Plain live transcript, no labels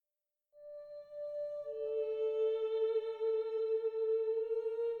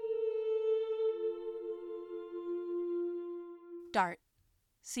Dart,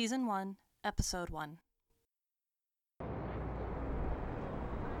 Season 1, Episode 1.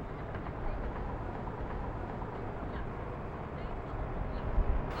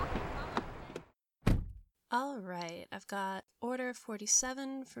 Alright, I've got Order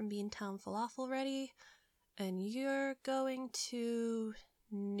 47 from Beantown Falafel ready, and you're going to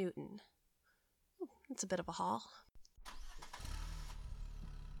Newton. It's a bit of a haul.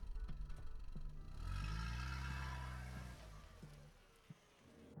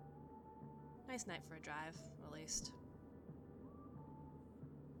 Nice night for a drive, at least.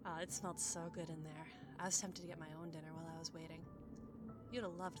 Oh, it smelled so good in there. I was tempted to get my own dinner while I was waiting. You'd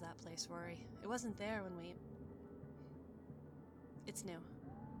have loved that place, Rory. It wasn't there when we... It's new.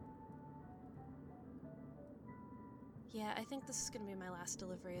 Yeah, I think this is gonna be my last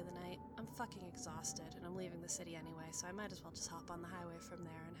delivery of the night. I'm fucking exhausted, and I'm leaving the city anyway, so I might as well just hop on the highway from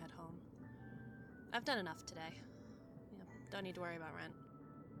there and head home. I've done enough today. Yeah, don't need to worry about rent.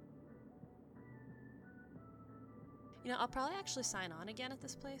 You know, I'll probably actually sign on again at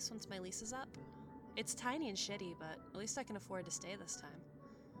this place once my lease is up. It's tiny and shitty, but at least I can afford to stay this time.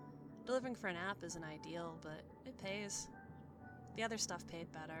 Delivering for an app isn't ideal, but it pays. The other stuff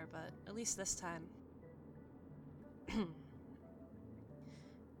paid better, but at least this time...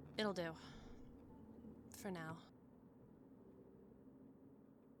 It'll do. For now.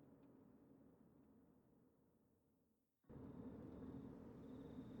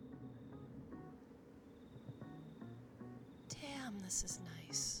 Damn, this is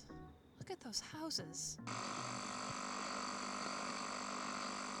nice. Look at those houses.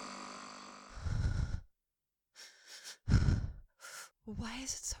 Why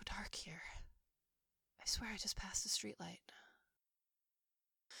is it so dark here? I swear I just passed a streetlight.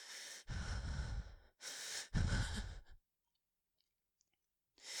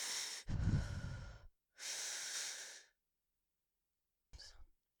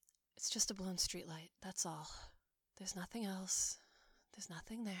 It's just a blown streetlight, that's all. There's nothing else. There's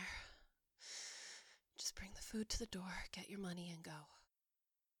nothing there. Just bring the food to the door, get your money, and go.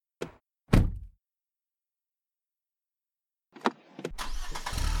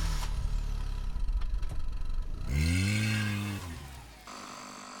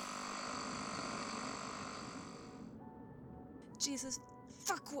 Jesus,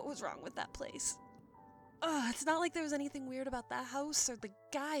 fuck, what was wrong with that place? It's not like there was anything weird about that house or the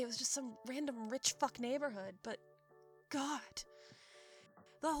guy. It was just some random rich fuck neighborhood, but God,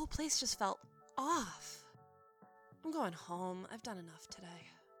 the whole place just felt off. I'm going home. I've done enough today.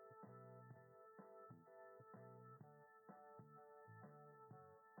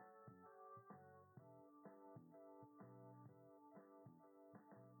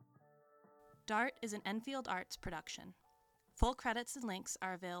 Dart is an Enfield Arts production. Full credits and links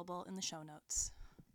are available in the show notes.